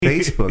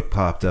Facebook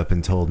popped up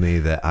and told me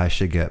that I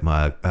should get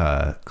my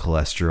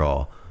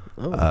cholesterol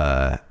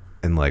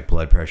and like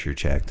blood pressure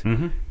checked.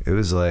 Mm-hmm. It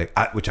was like,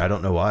 which I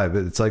don't know why,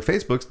 but it's like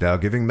Facebook's now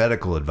giving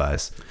medical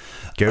advice.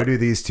 Go do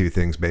these two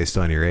things based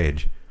on your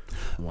age.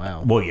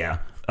 Wow. Well, yeah.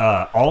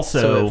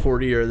 Also, so at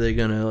 40, are they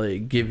gonna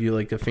like give you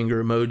like a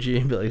finger emoji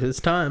and be like, "It's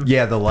time"?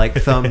 Yeah, the like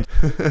thumb.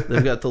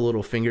 They've got the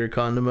little finger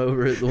condom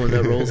over it, the one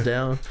that rolls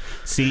down.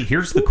 See,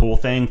 here's the cool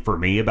thing for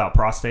me about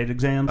prostate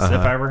exams, if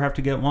I ever have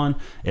to get one,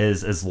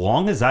 is as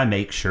long as I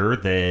make sure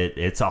that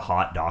it's a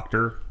hot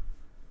doctor,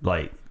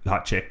 like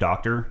hot chick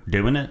doctor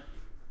doing it,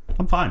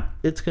 I'm fine.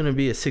 It's gonna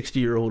be a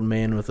 60-year-old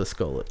man with a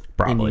skullet,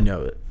 Probably. and you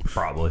know it.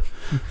 Probably.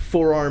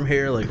 Forearm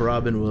hair like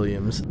Robin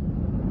Williams.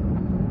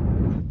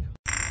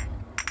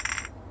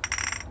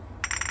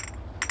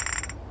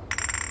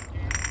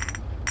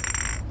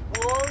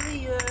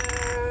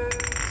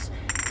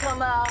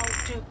 Come out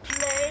to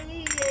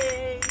play.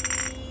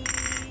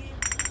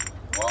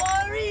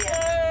 Warriors,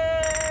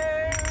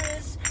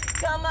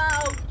 come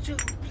out to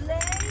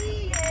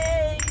play.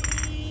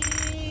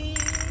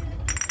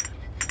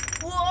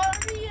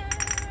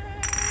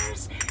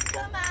 Warriors,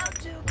 come out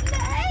to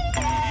play.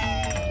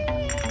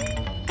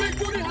 Big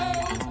booty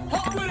house,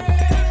 hop with it.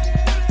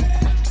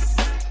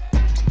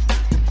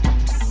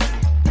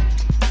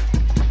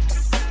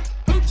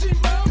 Hoochie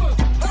mamas,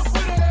 hop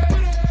with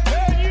it.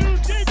 Can you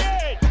dig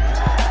it?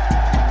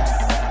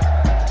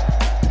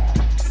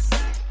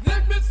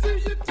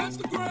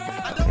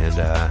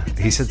 And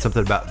he said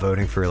something about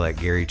voting for like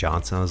Gary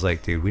Johnson. I was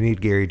like, dude, we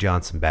need Gary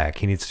Johnson back.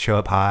 He needs to show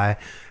up high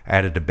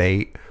at a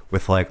debate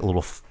with like a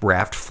little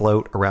raft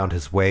float around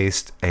his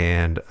waist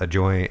and a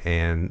joint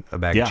and a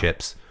bag of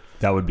chips.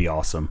 That would be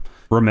awesome.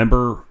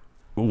 Remember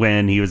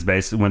when he was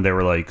when they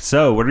were like,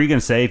 so what are you going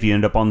to say if you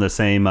end up on the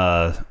same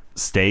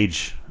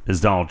stage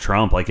as Donald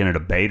Trump, like in a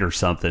debate or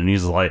something? And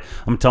he's like,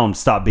 I'm telling him to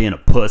stop being a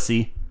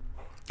pussy.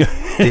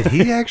 Did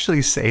he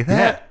actually say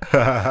that?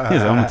 Yeah.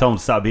 He's like, I'm gonna tell him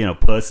to stop being a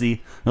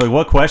pussy. I'm like,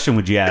 what question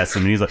would you ask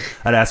him? And he's like,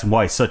 I'd ask him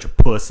why he's such a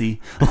pussy.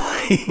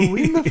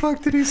 When the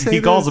fuck did he say He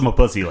this? calls him a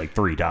pussy like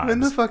 3 times. When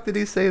the fuck did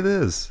he say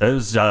this? It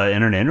was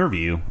in an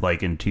interview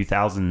like in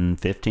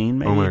 2015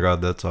 maybe. Oh my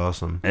god, that's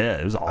awesome. Yeah,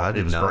 it was awesome. I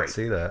did not great.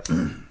 see that.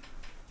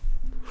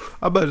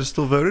 I might have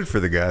still voted for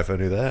the guy if I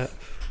knew that.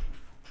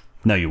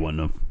 No, you wouldn't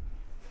have.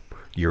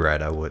 You're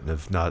right, I wouldn't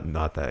have.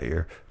 Not that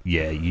year.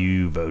 Yeah,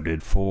 you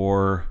voted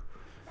for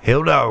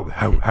Hill dog.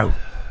 Ho, ho.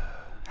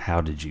 How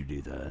did you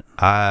do that?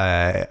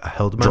 I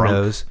held my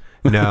nose.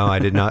 No, I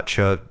did not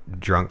show up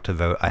drunk to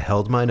vote. I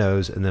held my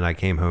nose and then I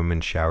came home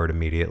and showered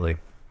immediately.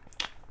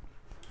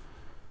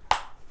 It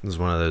was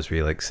one of those where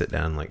you like sit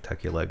down, like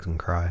tuck your legs and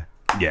cry.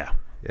 Yeah.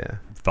 Yeah.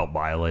 Felt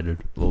violated.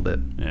 A little bit.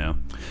 Yeah.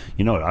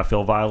 You know what I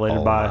feel violated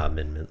All by? my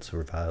amendments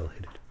were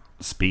violated.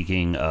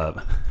 Speaking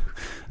of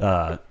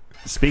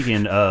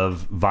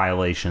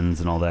violations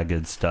and all that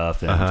good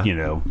stuff, and you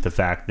know, the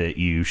fact that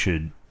you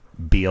should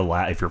be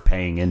allowed, if you're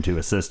paying into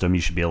a system,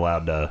 you should be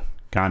allowed to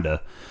kind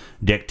of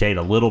dictate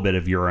a little bit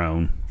of your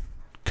own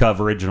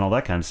coverage and all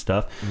that kind of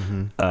stuff.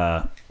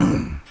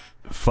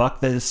 Fuck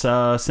this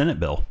Senate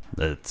bill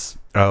that's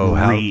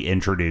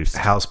reintroduced.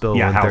 House Bill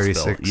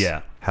 136.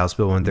 Yeah. House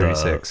Bill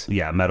 136.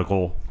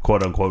 Medical,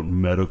 quote unquote,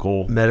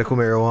 medical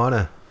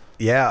marijuana.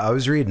 Yeah, I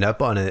was reading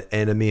up on it,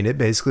 and I mean, it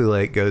basically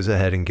like goes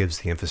ahead and gives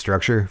the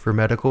infrastructure for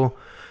medical,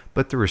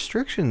 but the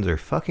restrictions are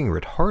fucking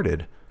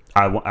retarded.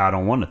 I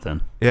don't want it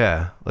then.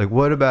 Yeah, like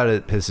what about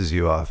it pisses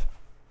you off?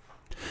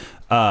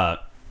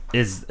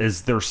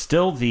 Is there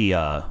still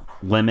the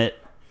limit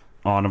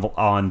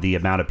on the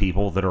amount of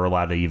people that are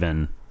allowed to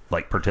even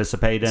like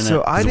participate in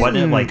it? Wasn't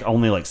it like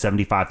only like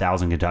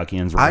 75,000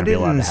 Kentuckians were going to be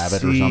allowed to have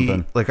it or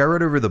something? Like I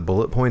read over the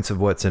bullet points of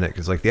what's in it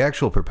because like the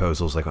actual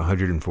proposal is like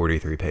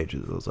 143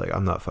 pages. I was like,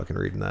 I'm not fucking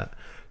reading that.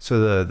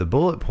 So the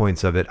bullet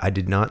points of it, I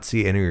did not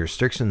see any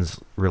restrictions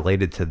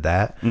related to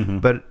that,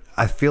 but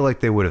I feel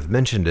like they would have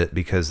mentioned it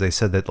because they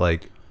said that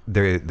like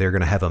they're going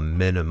to have a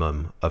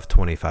minimum of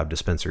 25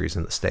 dispensaries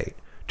in the state.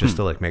 Just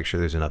to like make sure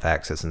there's enough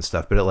access and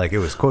stuff, but it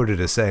was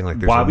quoted as saying like,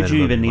 there's why would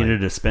you even need a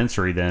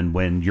dispensary then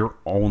when you're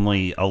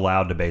only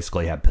allowed to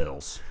basically have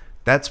pills?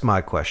 That's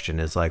my question.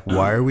 Is like,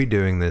 why are we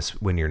doing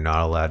this when you're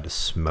not allowed to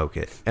smoke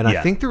it? And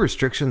I think the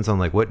restrictions on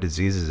like what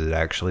diseases it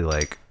actually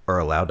like are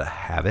allowed to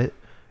have it.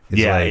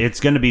 It's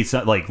going to be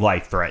like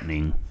life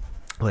threatening,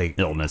 like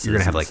illnesses. You're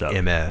gonna have like stuff.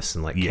 MS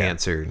and like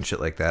cancer and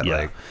shit like that. Yeah.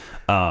 Like.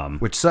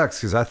 Which sucks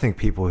because I think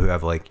people who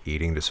have like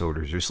eating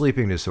disorders or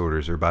sleeping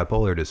disorders or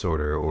bipolar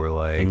disorder or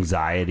like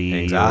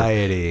anxiety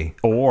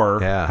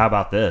or how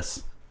about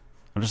this?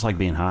 I just like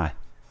being high.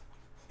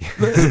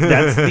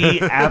 That's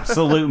the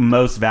absolute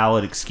most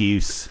valid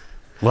excuse.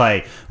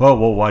 Like, well,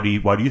 why do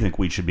you think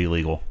weed should be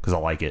legal? Because I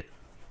like it.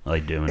 I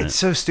like doing it. It's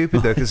so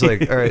stupid though, because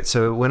like, all right,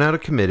 so it went out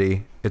of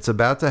committee. It's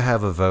about to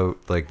have a vote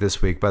like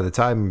this week. By the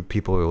time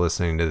people are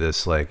listening to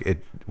this, like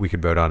we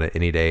could vote on it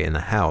any day in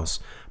the House.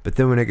 But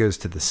then when it goes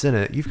to the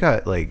Senate, you've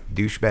got like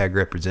douchebag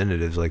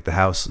representatives like the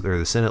House or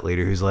the Senate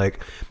leader who's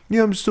like,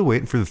 yeah, I'm still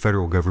waiting for the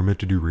federal government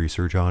to do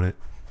research on it.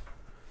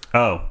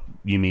 Oh,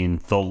 you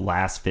mean the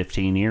last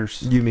 15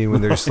 years? You mean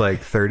when there's like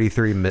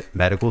 33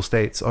 medical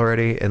states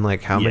already, and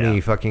like how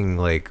many fucking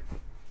like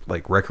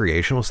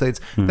recreational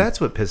states?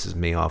 That's what pisses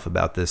me off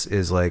about this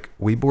is like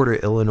we border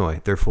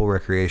Illinois, they're full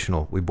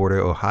recreational. We border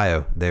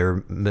Ohio,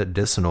 they're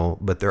medicinal,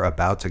 but they're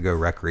about to go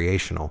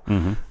recreational.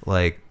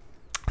 Like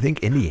I think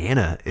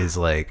Indiana is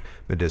like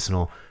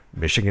medicinal.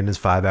 Michigan is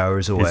 5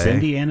 hours away. Is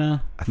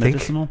Indiana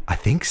medicinal? I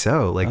think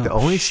so. Like the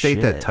only state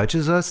that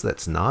touches us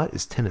that's not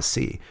is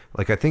Tennessee.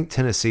 Like I think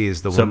Tennessee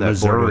is the one that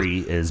Missouri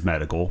is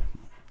medical,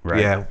 right?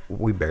 Yeah,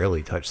 we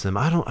barely touch them.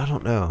 I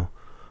don't know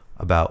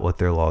about what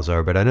their laws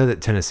are, but I know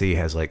that Tennessee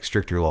has like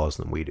stricter laws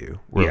than we do.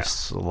 We're a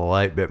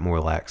slight bit more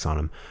lax on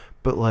them.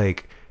 But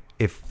like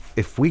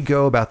if we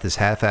go about this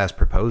half-assed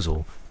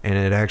proposal and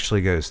it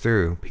actually goes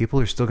through, people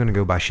are still going to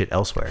go buy shit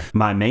elsewhere.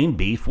 My main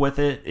beef with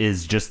it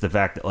is just the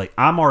fact that, like,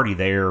 I'm already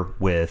there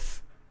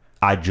with,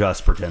 I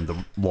just pretend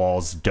the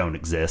laws don't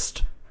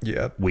exist.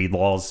 Yeah. Weed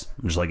laws.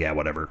 I'm just like, yeah,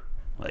 whatever.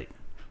 Like,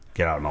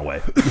 get out of my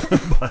way.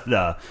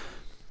 But,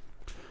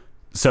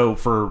 so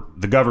for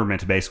the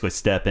government to basically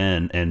step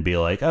in and be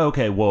like, oh,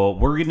 okay, well,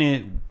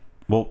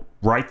 we'll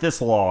write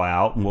this law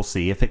out and we'll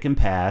see if it can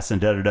pass and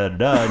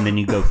da-da-da-da-da, and then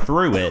you go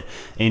through it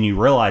and you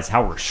realize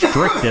how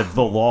restrictive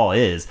the law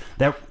is.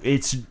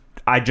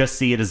 I just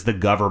see it as the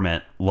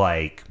government,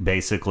 like,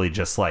 basically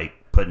just, like,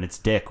 putting its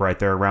dick right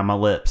there around my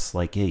lips.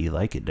 Like, yeah, you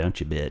like it, don't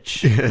you,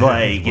 bitch?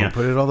 Like, you know,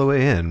 put it all the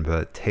way in,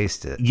 but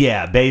taste it.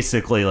 Yeah,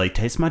 basically, like,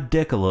 taste my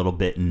dick a little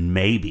bit and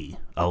maybe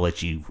I'll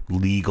let you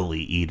legally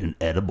eat an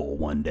edible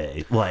one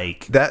day.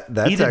 Like, that's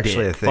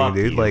actually a thing, Fuck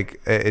dude. you. Like,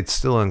 it's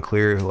still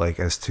unclear, like,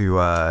 as to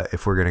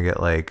if we're gonna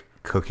get like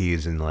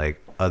cookies and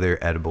like other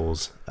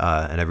edibles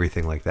and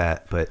everything like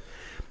that. But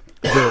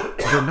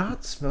the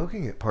not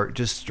smoking it part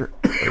just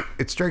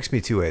it strikes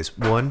me two ways.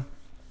 One,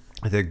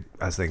 I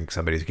think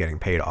somebody's getting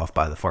paid off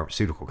by the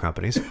pharmaceutical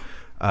companies.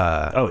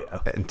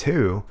 And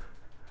two,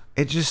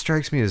 it just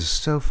strikes me as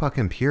so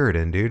fucking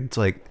Puritan, dude. It's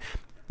like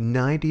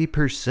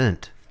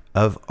 90%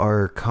 of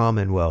our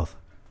Commonwealth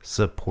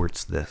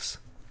supports this.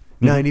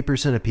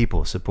 90% of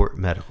people support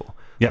medical.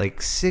 Yep. Like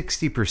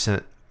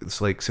 60%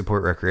 like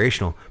support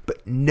recreational,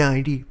 but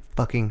 90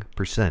 fucking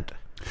percent.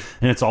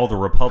 And it's all the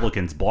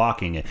Republicans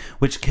blocking it,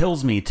 which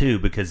kills me too,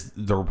 because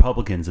the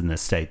Republicans in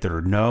this state,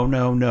 they're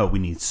no, we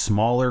need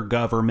smaller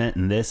government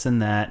and this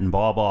and that and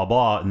blah, blah,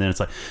 blah. And then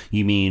it's like,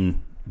 you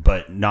mean,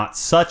 but not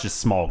such a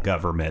small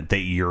government that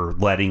you're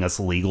letting us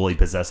legally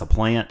possess a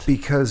plant?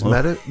 Because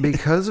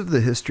because of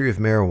the history of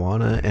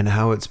marijuana and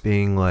how it's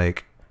being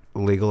like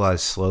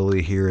legalized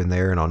slowly here and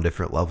there and on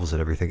different levels and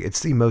everything,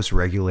 it's the most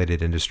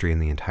regulated industry in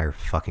the entire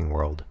fucking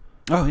world.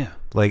 Oh, yeah.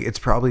 Like, it's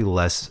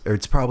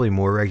probably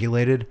more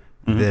regulated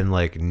than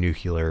like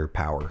nuclear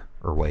power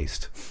or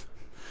waste.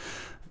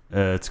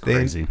 It's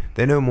crazy.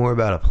 They know more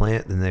about a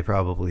plant than they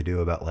probably do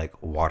about like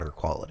water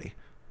quality.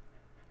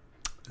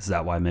 Is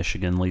that why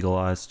Michigan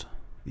legalized?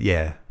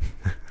 Yeah.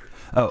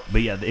 Oh,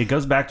 but yeah, it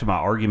goes back to my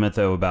argument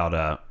though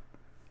about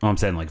I'm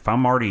saying, like, if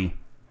I'm already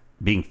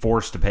being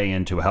forced to pay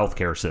into a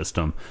healthcare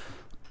system,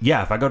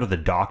 yeah, if I go to the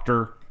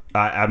doctor,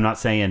 I'm not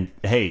saying,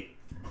 hey,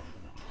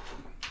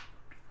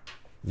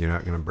 you're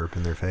not gonna burp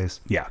in their face.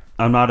 Yeah,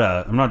 I'm not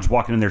just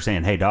walking in there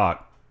saying, hey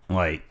doc,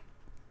 like,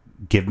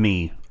 give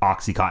me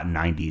Oxycontin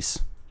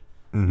 90s.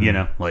 You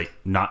know, like,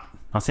 not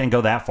saying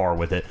go that far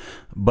with it,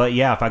 but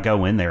yeah, if I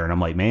go in there and I'm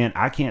like, man,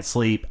 I can't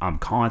sleep, I'm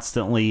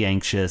constantly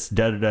anxious,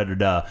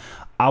 da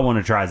I want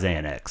to try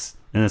Xanax.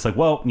 And it's like,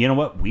 well, you know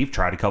what, we've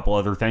tried a couple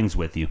other things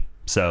with you,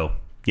 so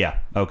yeah,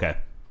 okay,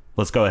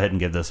 let's go ahead and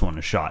give this one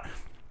a shot.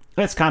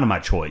 That's kind of my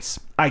choice.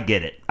 I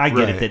get it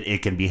that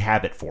it can be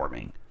habit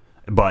forming,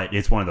 but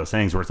it's one of those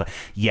things where it's like,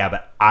 yeah,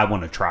 but I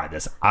want to try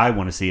this. I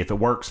want to see if it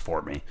works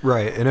for me.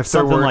 Right. And if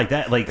something like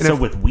that, like, so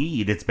with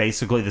weed, it's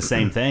basically the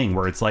same thing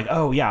where it's like,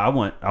 oh yeah, I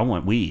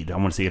want weed. I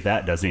want to see if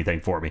that does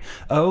anything for me.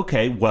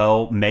 Okay,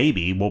 well,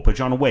 maybe we'll put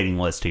you on a waiting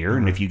list here.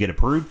 And if you get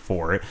approved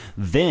for it,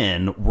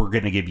 then we're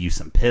going to give you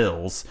some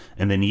pills.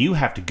 And then you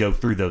have to go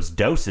through those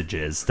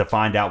dosages to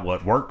find out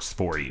what works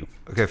for you.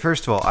 Okay,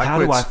 first of all,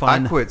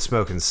 I quit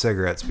smoking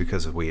cigarettes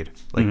because of weed.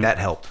 Like, that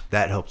helped.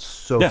 That helped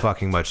so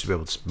fucking much to be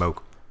able to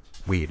smoke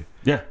weed.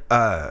 Yeah.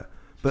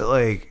 But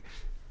like,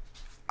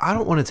 I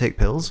don't want to take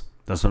pills.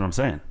 That's what I'm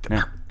saying.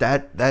 Yeah.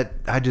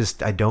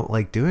 I don't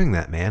like doing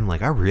that, man.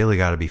 Like, I really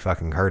got to be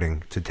fucking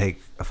hurting to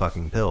take a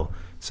fucking pill.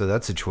 So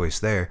that's a choice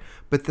there.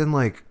 But then,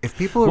 like, if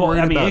people are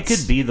worried about... it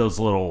could be those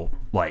little,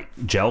 like,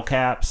 gel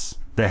caps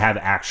that have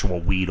actual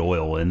weed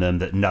oil in them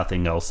that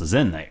nothing else is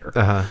in there.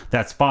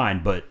 That's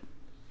fine, but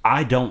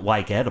I don't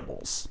like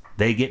edibles.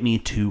 They get me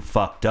too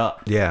fucked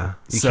up. Yeah.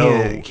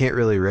 You can't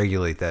really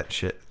regulate that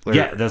shit.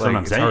 Yeah, that's what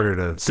I'm saying. It's harder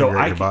to figure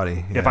out your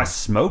body. Yeah. If I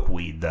smoke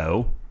weed,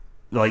 though,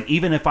 like,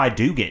 even if I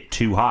do get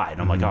too high and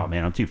I'm like, oh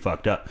man, I'm too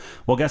fucked up.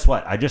 Well, guess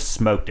what? I just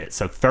smoked it.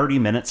 So 30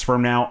 minutes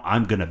from now,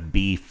 I'm going to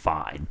be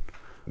fine.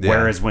 Yeah.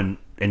 Whereas when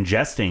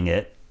ingesting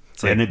it,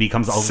 and it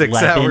becomes 11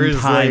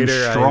 times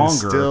later, stronger. I'm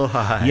still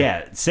high.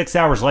 Yeah, 6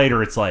 hours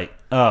later, it's like,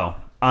 oh,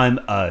 I'm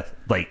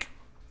like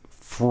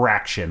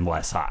fraction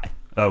less high.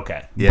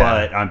 Okay. Yeah.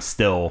 But I'm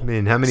still. I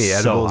mean, how many so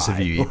edibles have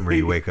high. you eaten where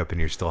you wake up and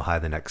you're still high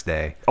the next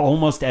day?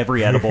 Almost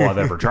every edible I've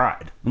ever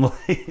tried.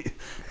 Like,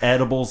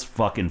 edibles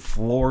fucking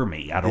floor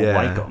me. I don't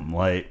like them.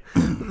 Like,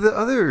 the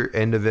other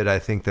end of it, I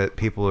think that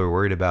people are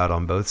worried about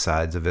on both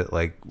sides of it,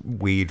 like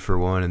weed for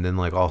one, and then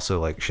like also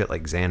like shit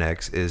like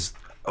Xanax is,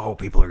 oh,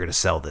 people are going to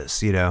sell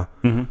this, you know?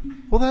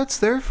 Mm-hmm. Well, that's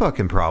their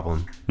fucking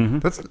problem. Mm-hmm.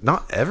 That's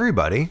not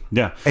everybody.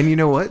 Yeah. And you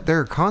know what? There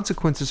are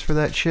consequences for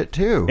that shit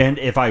too. and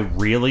if I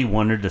really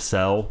wanted to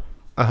start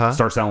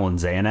selling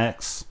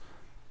Xanax,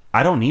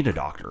 I don't need a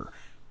doctor.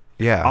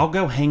 Yeah. I'll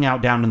go hang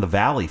out down in the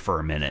valley for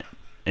a minute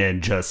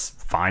and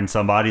just find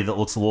somebody that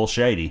looks a little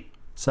shady.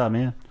 What's up,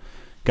 man?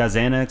 Got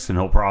Xanax? And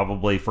he'll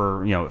probably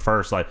at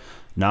first like,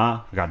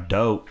 nah, I got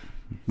dope.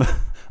 Oh,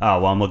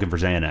 well, I'm looking for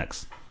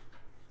Xanax.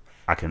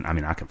 I can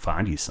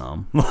find you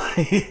some.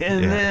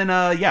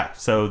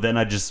 So then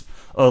I just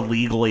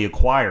illegally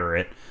acquire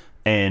it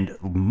and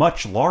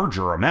much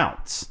larger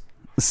amounts.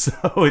 So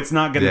it's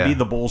not going to be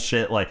the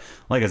bullshit. Like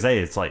I say,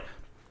 it's like,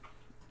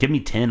 give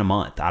me 10 a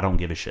month. I don't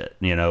give a shit.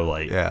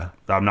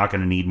 I'm not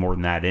going to need more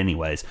than that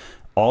anyways.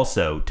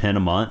 Also, 10 a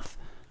month.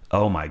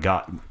 Oh my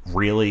God.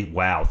 Really?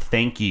 Wow.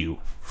 Thank you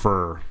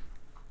for,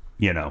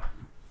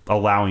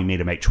 allowing me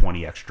to make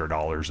 $20 extra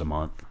a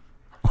month.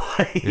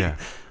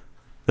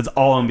 That's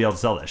all I'm going to be able to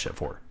sell that shit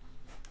for.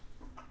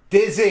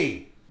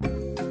 Dizzy.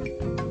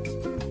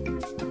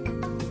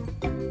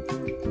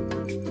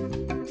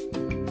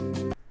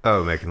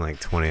 Oh, making like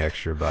 20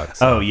 extra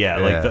bucks. Oh, yeah.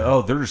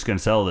 They're just going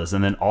to sell this.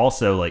 And then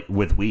also, like,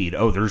 with weed,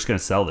 they're just going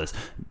to sell this.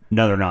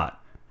 No, they're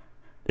not.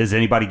 Is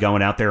anybody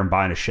going out there and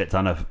buying a shit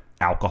ton of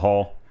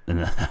alcohol? And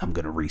then I'm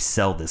going to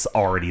resell this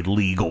already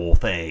legal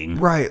thing.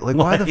 Right. Like,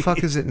 why the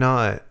fuck is it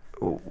not?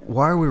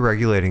 Why are we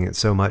regulating it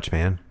so much,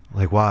 man?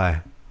 Like,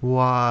 why?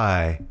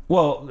 Why?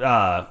 Well,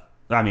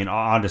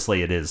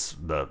 honestly, it is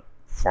the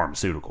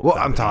pharmaceutical. Well,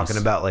 I'm talking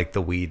about like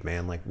the weed,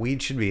 man. Like,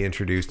 weed should be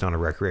introduced on a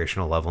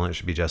recreational level, and it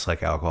should be just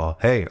like alcohol.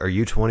 Hey, are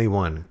you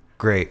 21?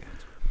 Great,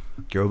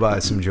 go buy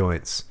some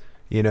joints.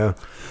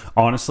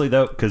 Honestly,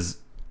 though, because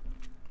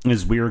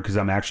it's weird because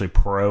I'm actually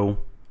pro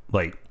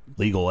like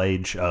legal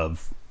age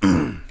of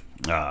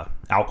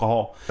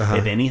alcohol.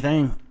 If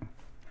anything,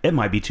 it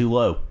might be too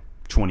low.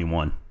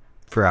 21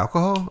 for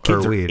alcohol.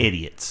 Kids or are weed?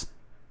 Idiots.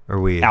 Or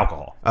weed.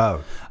 Alcohol.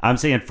 Oh. I'm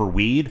saying for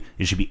weed,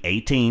 it should be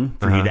 18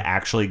 for you to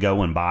actually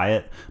go and buy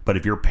it. But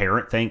if your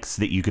parent thinks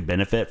that you could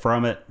benefit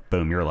from it,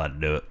 boom, you're allowed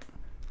to do it.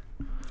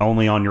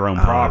 Only on your own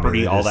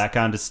property, all that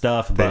kind of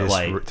stuff. But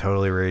like,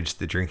 totally raised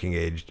the drinking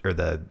age or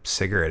the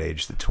cigarette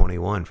age to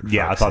 21. For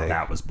I thought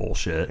that was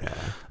bullshit.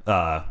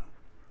 Yeah.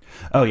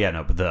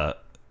 But the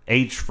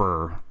age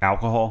for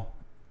alcohol,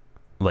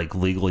 like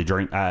legally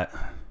drink, I'm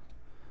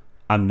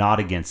not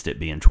against it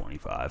being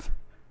 25.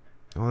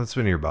 Well, that's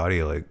when your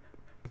body like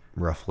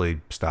roughly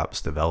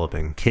stops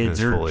developing.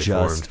 Kids are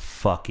just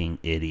fucking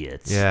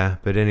idiots. Yeah,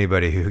 but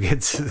anybody who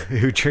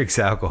drinks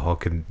alcohol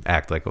can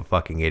act like a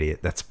fucking idiot.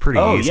 That's pretty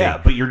easy. Oh yeah,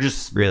 but you're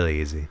just really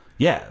easy.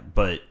 Yeah,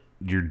 but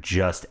you're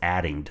just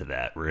adding to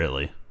that,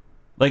 really.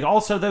 Like,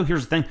 also though,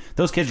 here's the thing: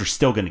 those kids are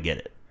still going to get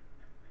it.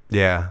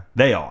 Yeah,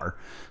 they are.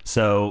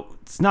 So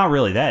it's not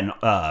really that.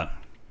 I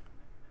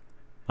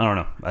don't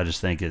know. I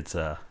just think it's.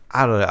 I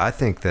don't know. I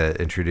think that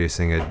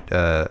introducing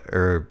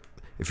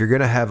if you're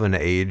going to have an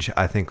age,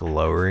 I think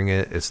lowering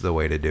it is the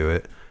way to do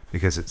it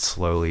because it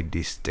slowly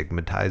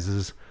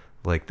destigmatizes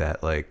like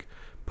that, like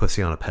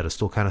pussy on a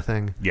pedestal kind of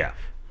thing. Yeah.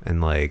 And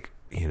like,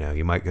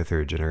 you might go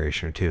through a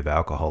generation or two of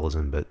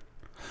alcoholism, but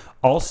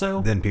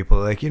also then people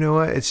are like, you know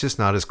what? It's just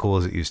not as cool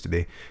as it used to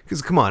be.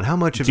 Because come on, how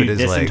much of it is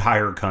this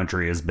entire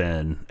country has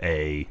been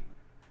a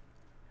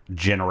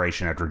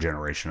generation after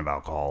generation of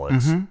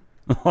alcoholics. Mm-hmm.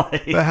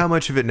 But how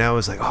much of it now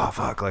is like, oh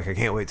fuck, like I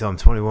can't wait till I'm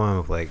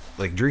 21. Like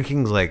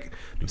drinking's like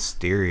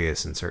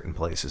mysterious in certain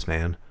places,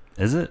 man.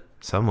 Is it?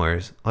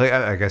 Somewheres. Like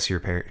I guess your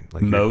parent,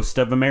 like most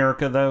of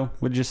America, though,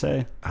 would you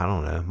say? I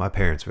don't know. My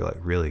parents were like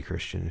really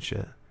Christian and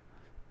shit.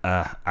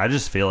 I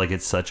just feel like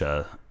it's such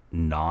a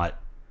not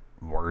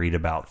worried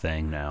about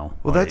thing now.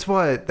 Well, that's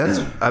what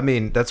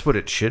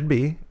it should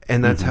be,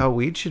 and that's how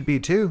weed should be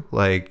too.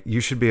 Like you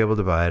should be able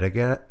to buy it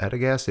at a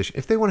gas station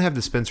if they want to have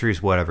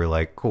dispensaries, whatever.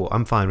 Like, cool,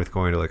 I'm fine with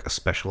going to like a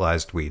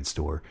specialized weed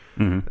store,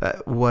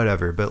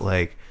 whatever. But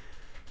like,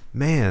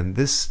 man,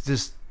 it's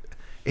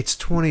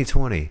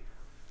 2020.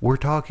 We're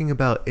talking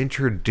about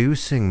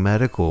introducing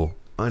medical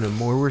in a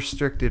more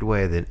restricted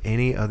way than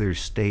any other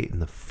state in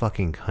the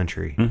fucking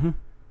country. Mm-hmm.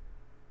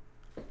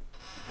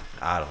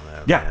 I don't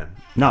know. Yeah. Man.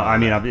 No, I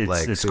mean,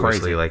 it's seriously,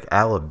 crazy. Like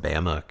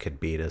Alabama could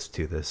beat us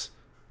to this.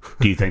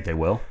 Do you think they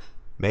will?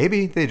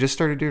 Maybe. They just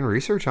started doing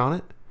research on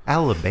it.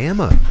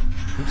 Alabama.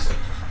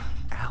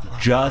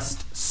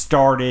 Just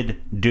started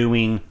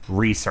doing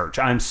research.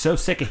 I'm so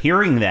sick of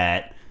hearing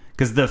that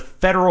because the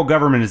federal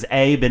government has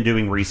been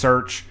doing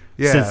research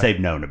since they've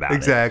known about it.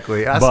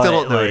 Exactly. I still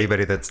don't know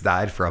anybody that's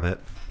died from it.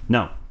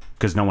 No,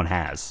 because no one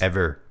has.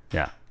 Ever.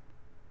 Yeah.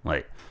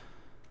 Like,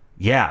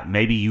 yeah,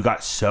 maybe you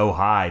got so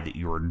high that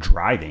you were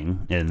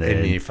driving and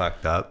then you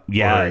fucked up.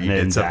 Yeah, or you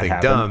did something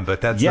dumb,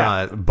 but that's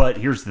not. But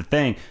here's the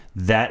thing: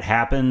 that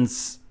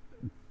happens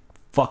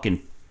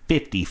fucking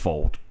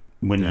 50-fold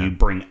when you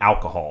bring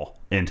alcohol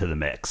into the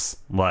mix.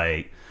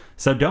 Like,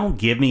 so don't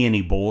give me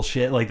any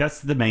bullshit. Like,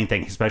 that's the main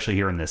thing, especially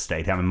here in this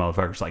state, having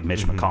motherfuckers like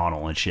Mitch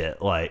McConnell and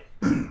shit. Like,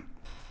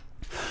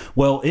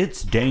 well,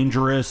 it's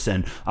dangerous,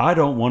 and I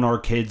don't want our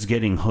kids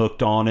getting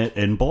hooked on it,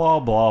 and blah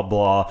blah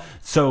blah.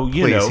 So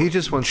he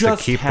just wants to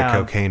keep the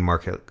cocaine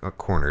market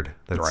cornered.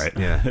 That's right.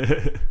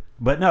 Yeah.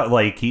 But no,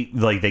 like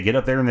they get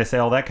up there and they say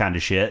all that kind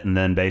of shit, and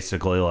then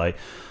basically like,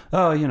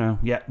 oh,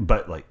 yeah.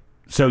 But like,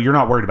 so you're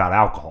not worried about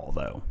alcohol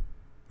though.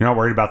 You're not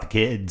worried about the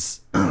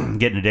kids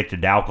getting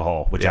addicted to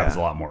alcohol, which happens a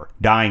lot more.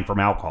 Dying from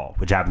alcohol,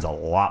 which happens a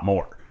lot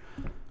more.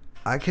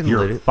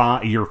 You're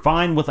fine. You're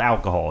fine with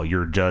alcohol.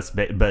 You're just,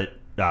 but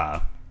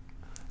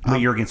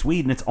you're against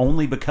weed, and it's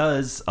only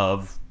because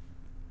of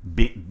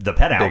the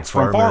pet outs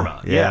from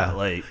pharma. Yeah,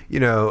 like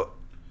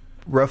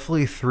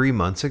roughly 3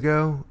 months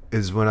ago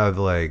is when I've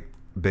like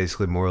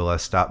basically more or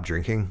less stopped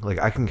drinking. Like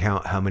I can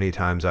count how many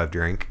times I've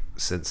drank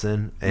since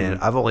then, and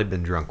I've only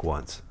been drunk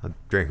once. I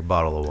drank a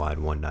bottle of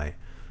wine one night.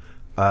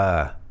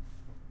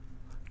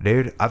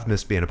 Dude, I've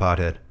missed being a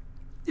pothead.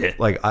 Yeah.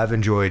 Like I've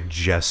enjoyed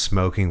just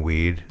smoking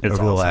weed over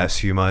the last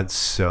few months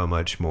so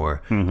much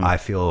more. I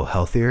feel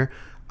healthier.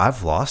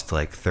 I've lost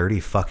like 30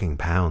 fucking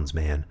pounds,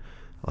 man.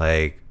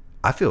 Like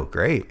I feel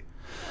great.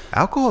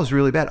 Alcohol is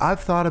really bad.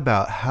 I've thought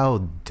about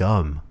how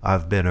dumb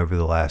I've been over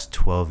the last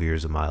 12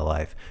 years of my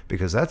life,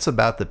 because that's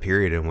about the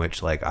period in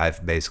which like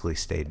I've basically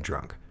stayed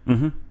drunk.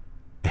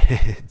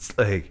 It's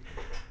like,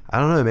 I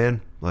don't know, man.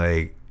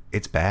 Like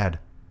it's bad.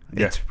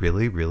 Yeah. It's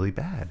really, really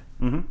bad.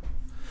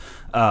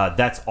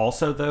 That's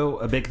also, though,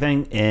 a big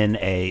thing in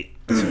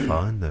It's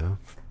fun, though.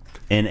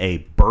 In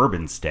a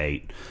bourbon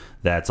state.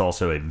 That's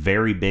also a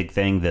very big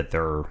thing that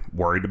they're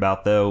worried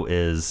about, though,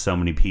 is so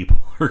many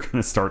people are going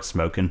to start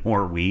smoking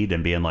more weed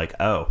and being like,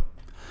 oh,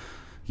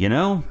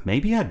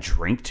 maybe I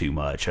drink too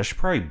much. I should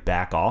probably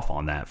back off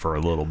on that for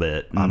a little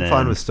bit. I'm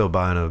fine with still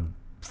buying a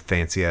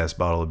fancy-ass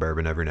bottle of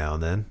bourbon every now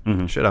and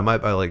then. Shit, I might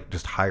buy, like,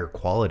 just higher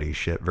quality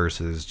shit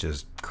versus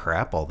just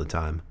crap all the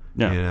time.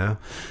 Yeah.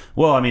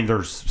 Well, I mean,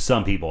 there's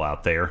some people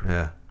out there.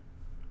 Yeah.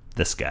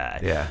 This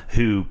guy.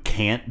 Who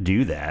can't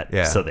do that.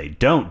 Yeah. So they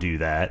don't do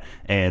that.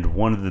 And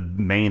one of the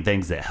main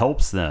things that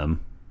helps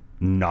them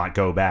not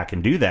go back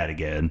and do that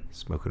again.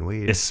 Smoking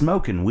weed. Is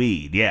smoking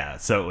weed. Yeah.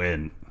 So,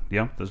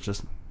 that's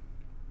just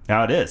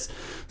how it is.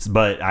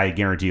 But I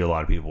guarantee you a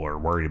lot of people are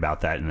worried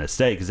about that in this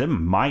state, because it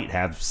might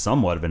have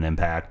somewhat of an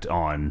impact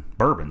on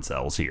bourbon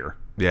sales here.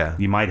 Yeah.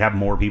 You might have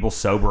more people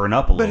sobering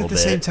up a little bit. But at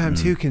the same time,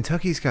 too,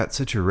 Kentucky's got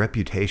such a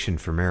reputation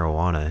for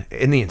marijuana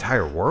in the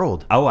entire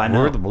world. Oh, I know.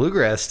 We're the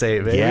bluegrass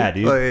state, baby. Yeah,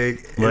 dude.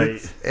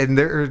 And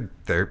they're,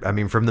 I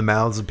mean, from the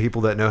mouths of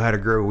people that know how to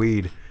grow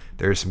weed,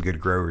 there's some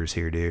good growers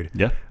here, dude.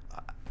 Yeah.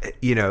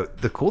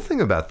 The cool thing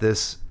about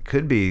this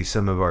could be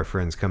some of our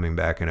friends coming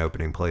back and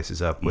opening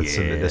places up with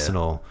some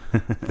medicinal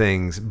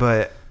things.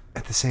 But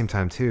at the same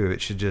time, too,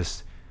 it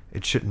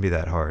shouldn't be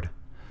that hard.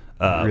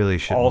 Really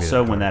shouldn't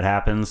also, be when that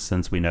happens,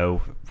 since we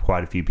know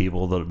quite a few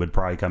people that would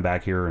probably come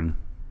back here and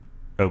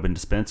open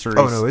dispensaries.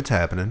 Oh, no, it's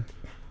happening.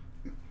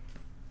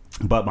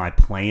 But my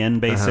plan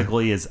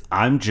basically is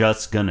I'm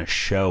just going to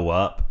show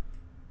up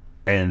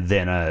and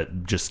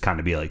then just kind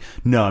of be like,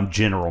 no, I'm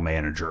general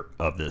manager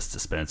of this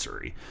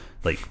dispensary.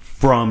 Like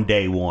from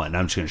day one,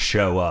 I'm just going to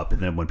show up.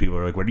 And then when people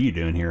are like, what are you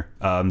doing here?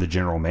 I'm the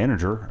general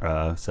manager.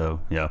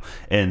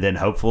 And then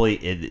hopefully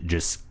it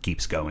just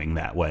keeps going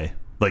that way.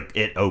 Like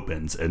it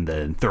opens and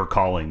then they're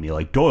calling me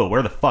like, Doyle,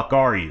 where the fuck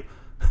are you?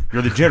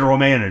 You're the general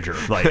manager.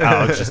 Like,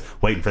 I was just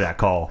waiting for that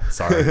call.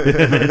 Sorry.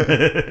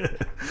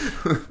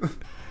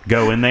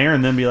 Go in there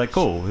and then be like,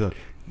 cool.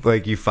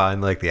 Like you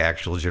find like the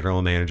actual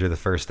general manager the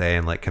first day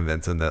and like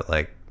convince him that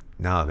like,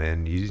 nah,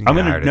 man, I'm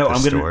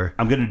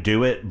gonna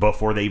do it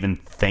before they even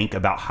think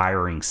about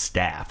hiring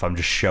staff. I'm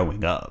just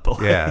showing up.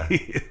 Yeah.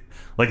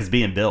 Like it's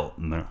being built.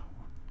 And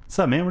what's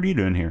up, man? What are you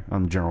doing here?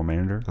 I'm the general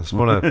manager. I just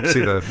want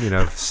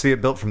to see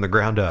it built from the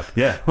ground up.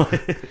 Yeah.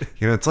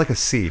 It's like a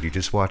seed. You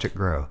just watch it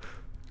grow.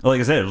 Like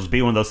I said, it'll just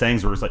be one of those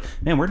things where it's like,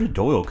 man, where did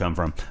Doyle come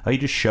from? Oh, he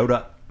just showed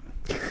up.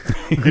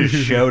 He just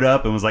showed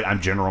up and was like, I'm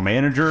general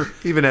manager.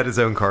 He even had his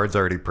own cards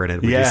already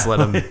printed. We just let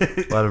him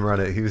run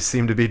it. He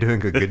seemed to be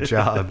doing a good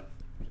job.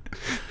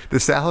 The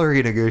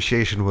salary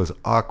negotiation was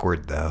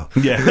awkward, though.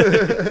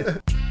 Yeah.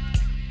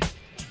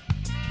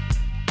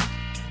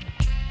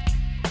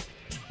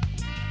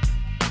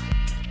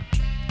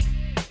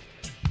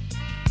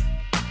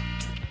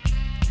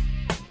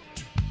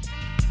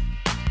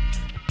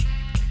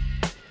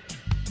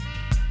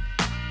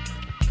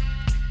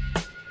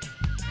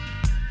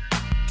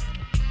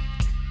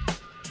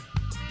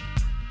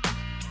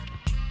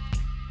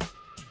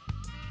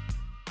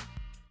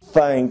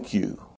 Thank you.